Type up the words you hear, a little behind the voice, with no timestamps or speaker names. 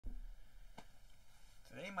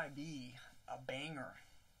today might be a banger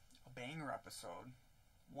episode,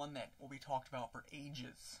 one that will be talked about for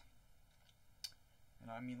ages. And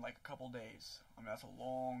I mean like a couple days. I mean, that's a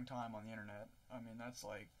long time on the internet. I mean, that's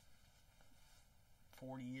like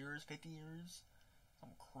 40 years, 50 years,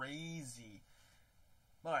 something crazy.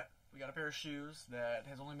 But we got a pair of shoes that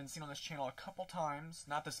has only been seen on this channel a couple times.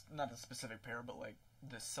 Not the specific pair, but like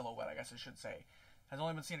the silhouette, I guess I should say, has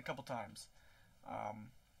only been seen a couple times.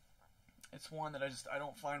 It's one that I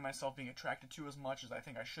don't find myself being attracted to as much as I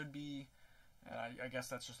think I should be. And I guess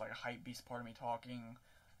that's just like a hype beast part of me talking.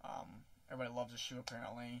 Everybody loves this shoe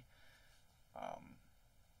apparently.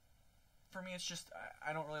 For me, it's just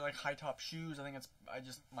I don't really like high top shoes. I think it's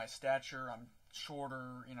my stature. I'm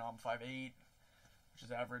shorter. You know, I'm 5'8", which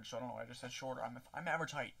is average. So I don't know. I just said shorter. I'm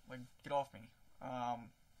average height. Like, get off me.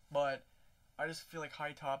 But I just feel like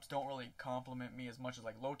high tops don't really compliment me as much as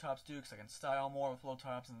like low tops do, because I can style more with low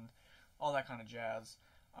tops and all that kind of jazz.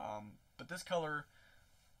 But this color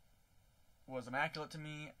was immaculate to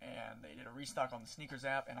me, and they did a restock on the SNKRS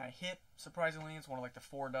app, and I hit, surprisingly, it's one of like the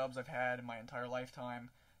 4 dubs I've had in my entire lifetime.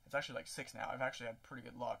 It's actually like 6 now. I've actually had pretty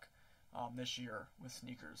good luck this year with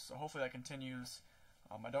SNKRS, so hopefully that continues.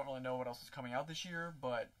 I don't really know what else is coming out this year,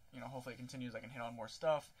 but you know, hopefully it continues. I can hit on more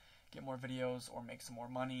stuff, get more videos, or make some more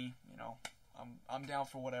money. You know, I'm down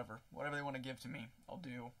for whatever they want to give to me, I'll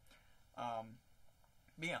do.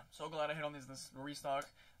 But yeah, so glad I hit on this restock.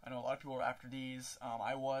 I know a lot of people were after these.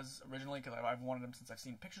 I was originally, because I've wanted them since I've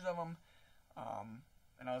seen pictures of them,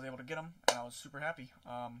 and I was able to get them, and I was super happy.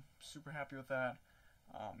 Super happy with that.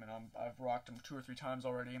 And I've rocked them 2 or 3 times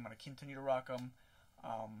already. I'm going to continue to rock them.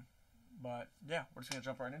 But yeah, we're just going to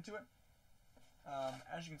jump right into it.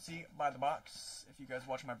 As you can see by the box, if you guys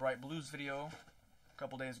watched my Bright Blues video a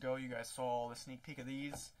couple days ago, you guys saw the sneak peek of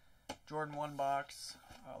these. Jordan 1 box.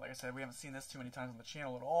 Like I said, we haven't seen this too many times on the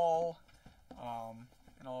channel at all,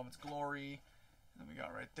 in all of its glory. And then we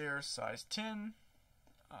got right there, size 10,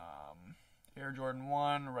 Air Jordan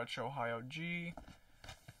 1, Retro High OG.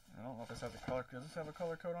 I don't know if this has a color. Does this have a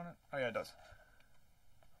color code on it? Oh yeah, it does.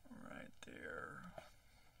 Right there.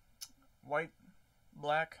 White,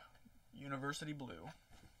 black, University blue.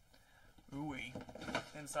 Ooh-wee.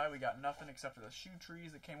 Inside we got nothing except for the shoe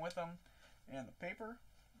trees that came with them and the paper.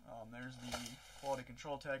 There's the quality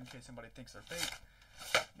control tag in case somebody thinks they're fake.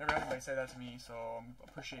 Never had anybody say that to me, so I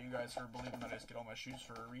appreciate you guys for believing that I just get all my shoes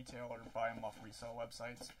for retail or buy them off resale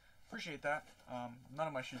websites. Appreciate that. None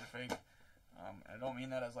of my shoes are fake. I don't mean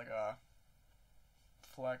that as like a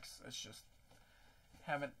flex. It's just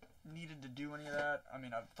haven't needed to do any of that. I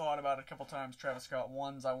mean, I've thought about it a couple times. Travis Scott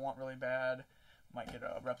 1s I want really bad. Might get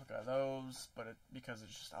a replica of those, but because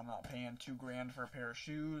it's just I'm not paying $2 grand for a pair of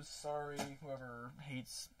shoes. Sorry, whoever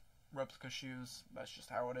hates replica shoes. That's just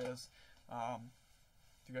how it is.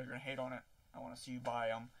 If you guys are gonna hate on it, I want to see you buy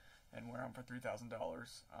them and wear them for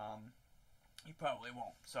 $3,000. You probably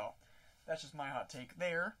won't. So that's just my hot take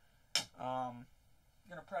there. I'm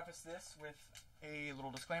gonna preface this with a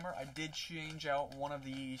little disclaimer. I did change out one of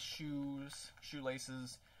the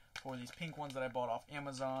shoelaces for these pink ones that I bought off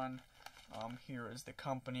Amazon. Here is the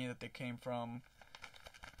company that they came from,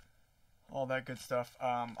 all that good stuff.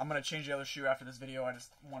 I'm going to change the other shoe after this video. I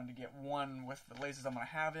just wanted to get one with the laces I'm going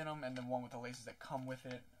to have in them, and then one with the laces that come with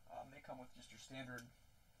it. They come with just your standard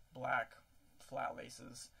black flat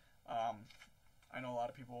laces. I know a lot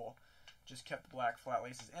of people just kept the black flat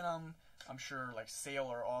laces in them. I'm sure like sail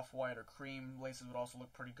or off-white or cream laces would also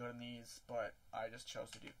look pretty good in these, but I just chose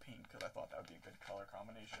to do pink because I thought that would be a good color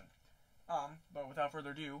combination. But without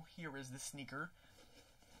further ado, here is the sneaker,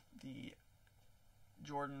 the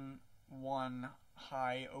Jordan 1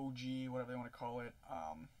 High OG, whatever they want to call it,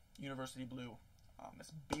 University blue.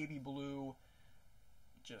 This baby blue,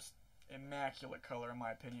 just immaculate color in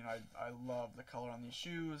my opinion. I love the color on these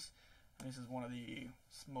shoes. This is one of the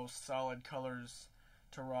most solid colors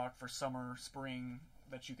to rock for summer, spring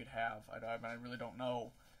that you could have. I really don't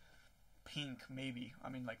know. Pink, maybe. I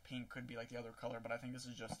mean, like pink could be like the other color, but I think this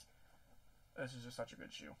is just such a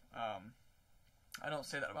good shoe. I don't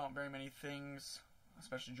say that about very many things,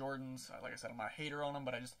 especially Jordans. Like I said, I'm not a hater on them,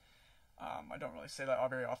 but I don't really say that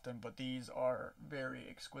very often. But these are very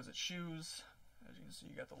exquisite shoes. As you can see,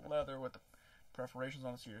 you got the leather with the perforations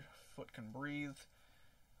on it so your foot can breathe.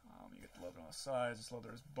 You get the leather on the sides. This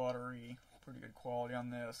leather is buttery. Pretty good quality on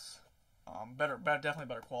this. Definitely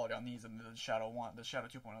better quality on these than the Shadow 1, the Shadow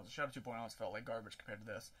 2.0. The Shadow 2.0 felt like garbage compared to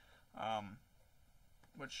this.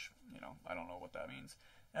 Which, you know, I don't know what that means.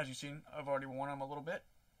 As you've seen, I've already worn them a little bit.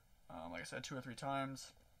 Like I said, 2 or 3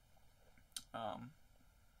 times.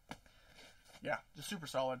 Yeah, just super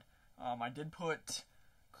solid. I did put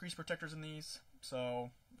crease protectors in these, so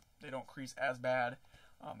they don't crease as bad.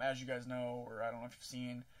 As you guys know, or I don't know if you've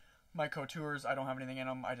seen my Couture, I don't have anything in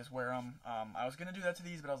them. I just wear them. I was gonna do that to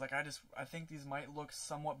these, but I was like, I think these might look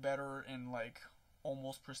somewhat better in like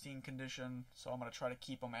almost pristine condition. So I'm gonna try to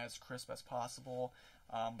keep them as crisp as possible.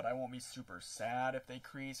 But I won't be super sad if they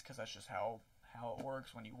crease, because that's just how it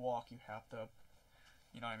works. When you walk, you have to,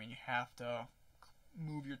 you know what I mean, you have to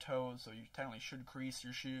move your toes, so you technically should crease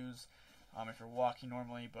your shoes if you're walking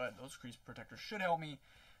normally, but those crease protectors should help me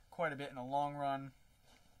quite a bit in the long run.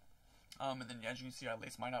 And then as you can see, I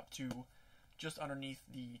lace mine up to just underneath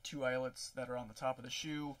the 2 eyelets that are on the top of the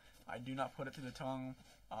shoe. I do not put it to the tongue,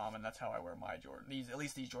 and that's how I wear my Jordan. At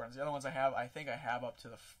least these Jordans. The other ones I think I have up to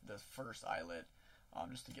the first eyelet,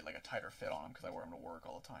 just to get like a tighter fit on them, because I wear them to work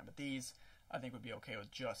all the time. But these, I think, would be okay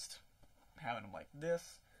with just having them like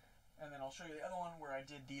this. And then I'll show you the other one where I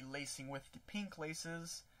did the lacing with the pink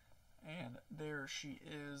laces. And there she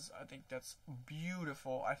is. I think that's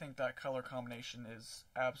beautiful. I think that color combination is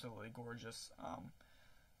absolutely gorgeous.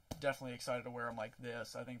 Definitely excited to wear them like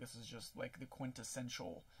this. I think this is just like the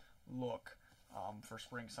quintessential look for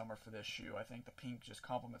spring, summer for this shoe. I think the pink just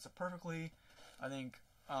complements it perfectly. I think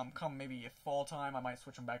come maybe fall time, I might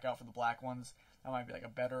switch them back out for the black ones. That might be like a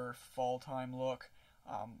better fall time look.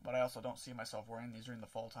 But I also don't see myself wearing these during the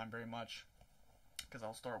fall time very much, because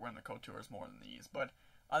I'll start wearing the Coutures more than these. But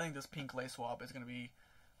I think this pink lace swap is going to be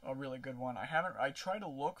a really good one. I tried to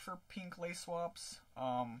look for pink lace swaps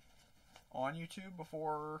on YouTube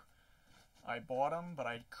before I bought them, but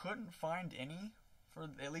I couldn't find any for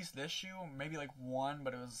at least this shoe. Maybe like one,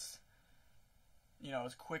 but it was, you know, it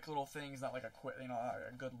was quick little things, not like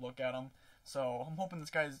a good look at them. So I'm hoping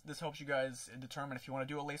this helps you guys determine if you want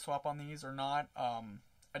to do a lace swap on these or not.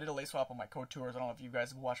 I did a lace swap on my Coutures. I don't know if you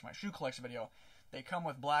guys have watched my shoe collection video. They come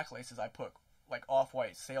with black laces. I put like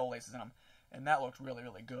off-white sail laces in them, and that looked really,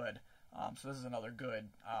 really good. So this is another good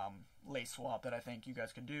lace swap that I think you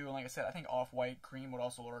guys could do. And like I said, I think off-white cream would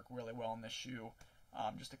also work really well in this shoe,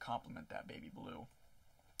 just to complement that baby blue.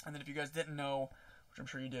 And then if you guys didn't know, which I'm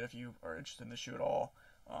sure you did if you are interested in this shoe at all,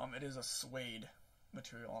 it is a suede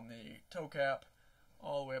material on the toe cap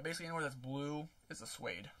all the way up. Basically anywhere that's blue is a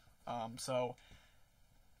suede. So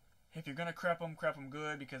if you're going to crep them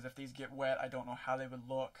good, because if these get wet, I don't know how they would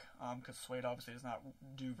look, because suede obviously does not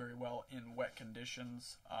do very well in wet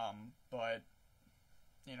conditions. But,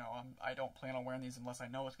 you know, I don't plan on wearing these unless I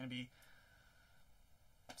know it's going to be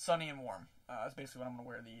sunny and warm. That's basically when I'm going to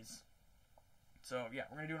wear these. So, yeah,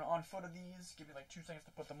 we're going to do an on foot of these. Give me like 2 seconds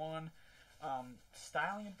to put them on.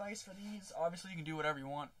 Styling advice for these, obviously you can do whatever you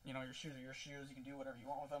want. You know, your shoes are your shoes. You can do whatever you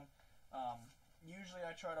want with them. Usually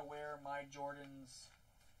I try to wear my Jordans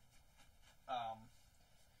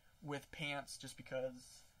with pants, just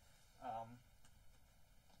because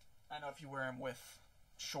I know if you wear them with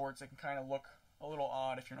shorts, it can kind of look a little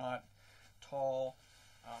odd if you're not tall,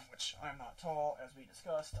 which I'm not tall, as we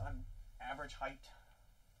discussed. I'm average height.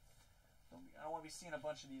 I don't want to be seeing a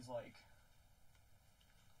bunch of these like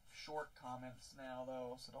short comments now,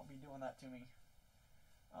 though, so don't be doing that to me.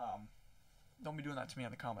 Don't be doing that to me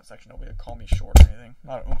in the comment section. Don't be call me short or anything.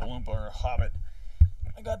 Not an Oompa Loompa or a Hobbit.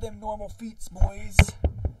 I got them normal feet, boys.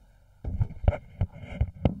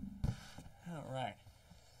 Alright.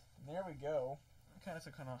 There we go. Kind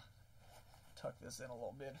of tuck this in a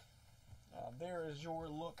little bit. There is your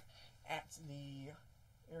look at the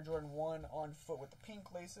Air Jordan 1 on foot with the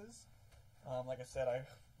pink laces. Like I said,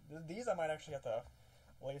 these I might actually have to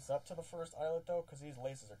lace up to the first eyelet, though, because these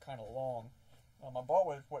laces are kind of long. I bought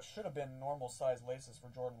with what should have been normal size laces for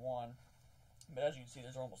Jordan 1, but as you can see,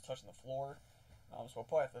 they're almost touching the floor. So I'll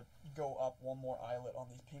probably have to go up one more eyelet on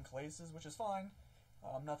these pink laces, which is fine.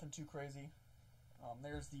 Nothing too crazy.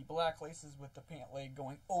 There's the black laces with the pant leg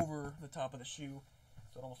going over the top of the shoe,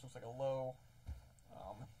 so it almost looks like a low.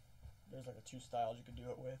 There's like the 2 styles you could do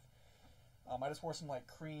it with. I just wore some like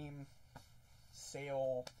cream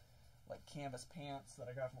sail like canvas pants that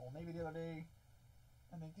I got from Old Navy the other day.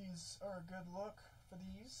 I think these are a good look for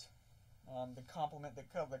these. The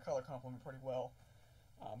color complement pretty well.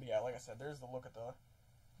 But yeah, like I said, there's the look at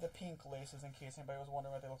the pink laces, in case anybody was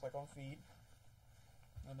wondering what they look like on feet.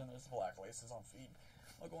 And then there's the black laces on feet.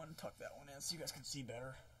 I'll go ahead and tuck that one in so you guys can see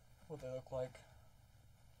better what they look like.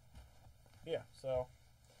 Yeah, so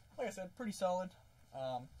like I said, pretty solid.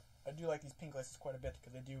 I do like these pink laces quite a bit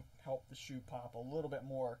because they do help the shoe pop a little bit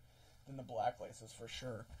more than the black laces for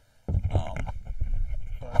sure.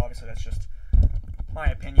 But obviously that's just my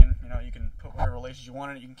opinion. You know, you can put whatever laces you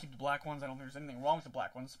want in it. You can keep the black ones. I don't think there's anything wrong with the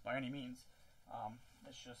black ones by any means.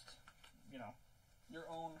 It's just, you know, your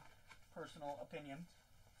own personal opinion.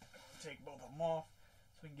 Take both of them off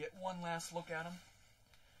so we can get one last look at them.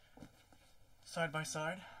 Side by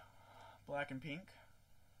side, black and pink.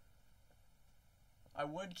 I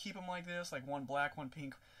would keep them like this, like one black, one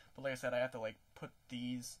pink, but like I said, I have to like put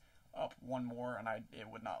these up one more, and it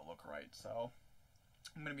would not look right. So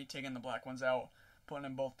I'm going to be taking the black ones out, putting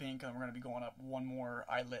them both pink, and we're going to be going up one more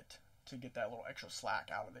eyelet to get that little extra slack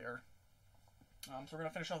out of there. So we're going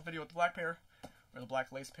to finish off the video with the black pair, or the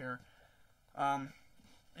black lace pair.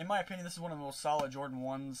 In my opinion, this is one of the most solid Jordan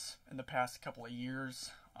 1s in the past couple of years.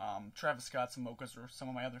 Travis Scott's and Mochas are some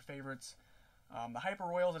of my other favorites. The Hyper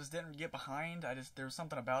Royals I just didn't get behind. There was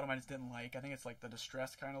something about them I just didn't like. I think it's like the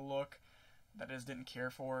distressed kind of look that I just didn't care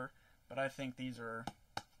for. But I think these are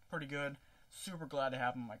pretty good. Super glad to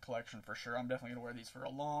have them in my collection for sure. I'm definitely going to wear these for a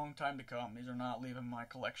long time to come. These are not leaving my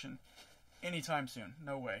collection anytime soon.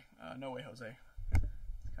 No way. No way, Jose.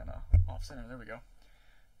 Kind of off center. There we go.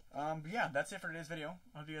 But yeah, that's it for today's video.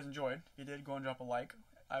 I hope you guys enjoyed. If you did, go and drop a like.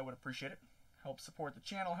 I would appreciate it. Help support the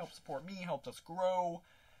channel, help support me, helps us grow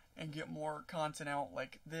and get more content out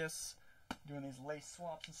like this, doing these lace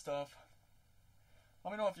swaps and stuff.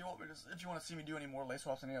 Let me know if you want to see me do any more lace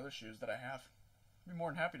swaps on any other shoes that I have. I'd be more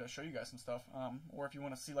than happy to show you guys some stuff. Or if you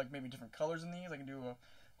want to see like maybe different colors in these, I can do a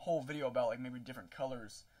whole video about like maybe different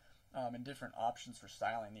colors and different options for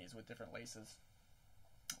styling these with different laces.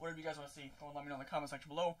 Whatever you guys want to see, go and let me know in the comment section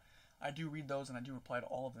below. I do read those and I do reply to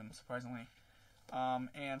all of them, surprisingly.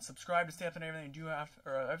 And subscribe to stay up on everything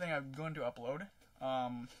everything I'm going to upload.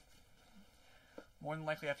 More than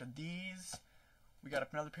likely after these, we got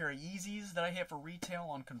another pair of Yeezys that I hit for retail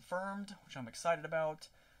on Confirmed, which I'm excited about.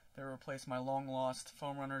 They replaced my long lost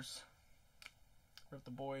foam runners. Rip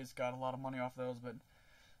the boys, got a lot of money off those, but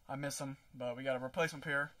I miss them. But we got a replacement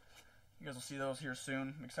pair. You guys will see those here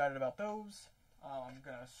soon. I'm excited about those. I'm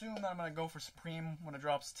going to assume that I'm going to go for Supreme when it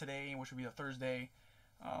drops today, which will be a Thursday,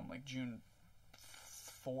 like June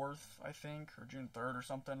 4th, I think, or June 3rd or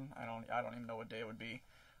something. I don't even know what day it would be.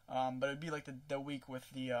 But it'd be like the week with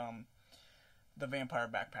the Vampire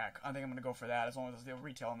backpack. I think I'm going to go for that as long as it's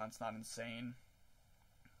retail and that's not insane.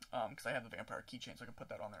 Because I have the Vampire keychain, so I can put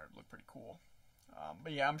that on there. It'd look pretty cool.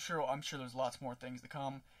 But yeah, I'm sure there's lots more things to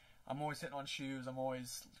come. I'm always hitting on shoes. I'm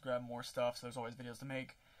always grabbing more stuff, so there's always videos to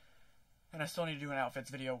make. And I still need to do an outfits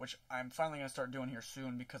video, which I'm finally going to start doing here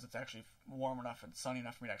soon because it's actually warm enough and sunny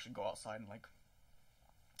enough for me to actually go outside and like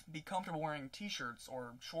be comfortable wearing t-shirts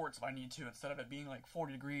or shorts if I need to, instead of it being like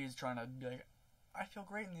 40 degrees trying to be like, I feel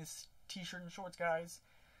great in this t-shirt and shorts, guys.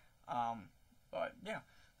 But yeah,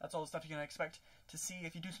 that's all the stuff you can expect to see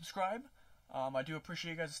if you do subscribe. I do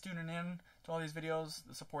appreciate you guys tuning in to all these videos.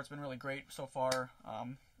 The support's been really great so far.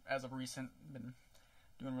 As of recent, been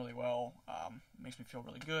doing really well. Makes me feel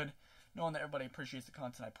really good knowing that everybody appreciates the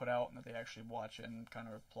content I put out and that they actually watch it and kind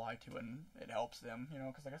of reply to it, and it helps them, you know,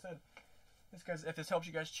 because like I said, if this helps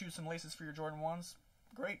you guys choose some laces for your Jordan 1s,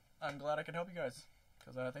 great. I'm glad I could help you guys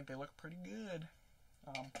because I think they look pretty good.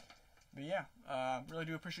 But yeah, really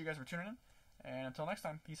do appreciate you guys for tuning in, and until next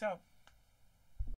time, peace out.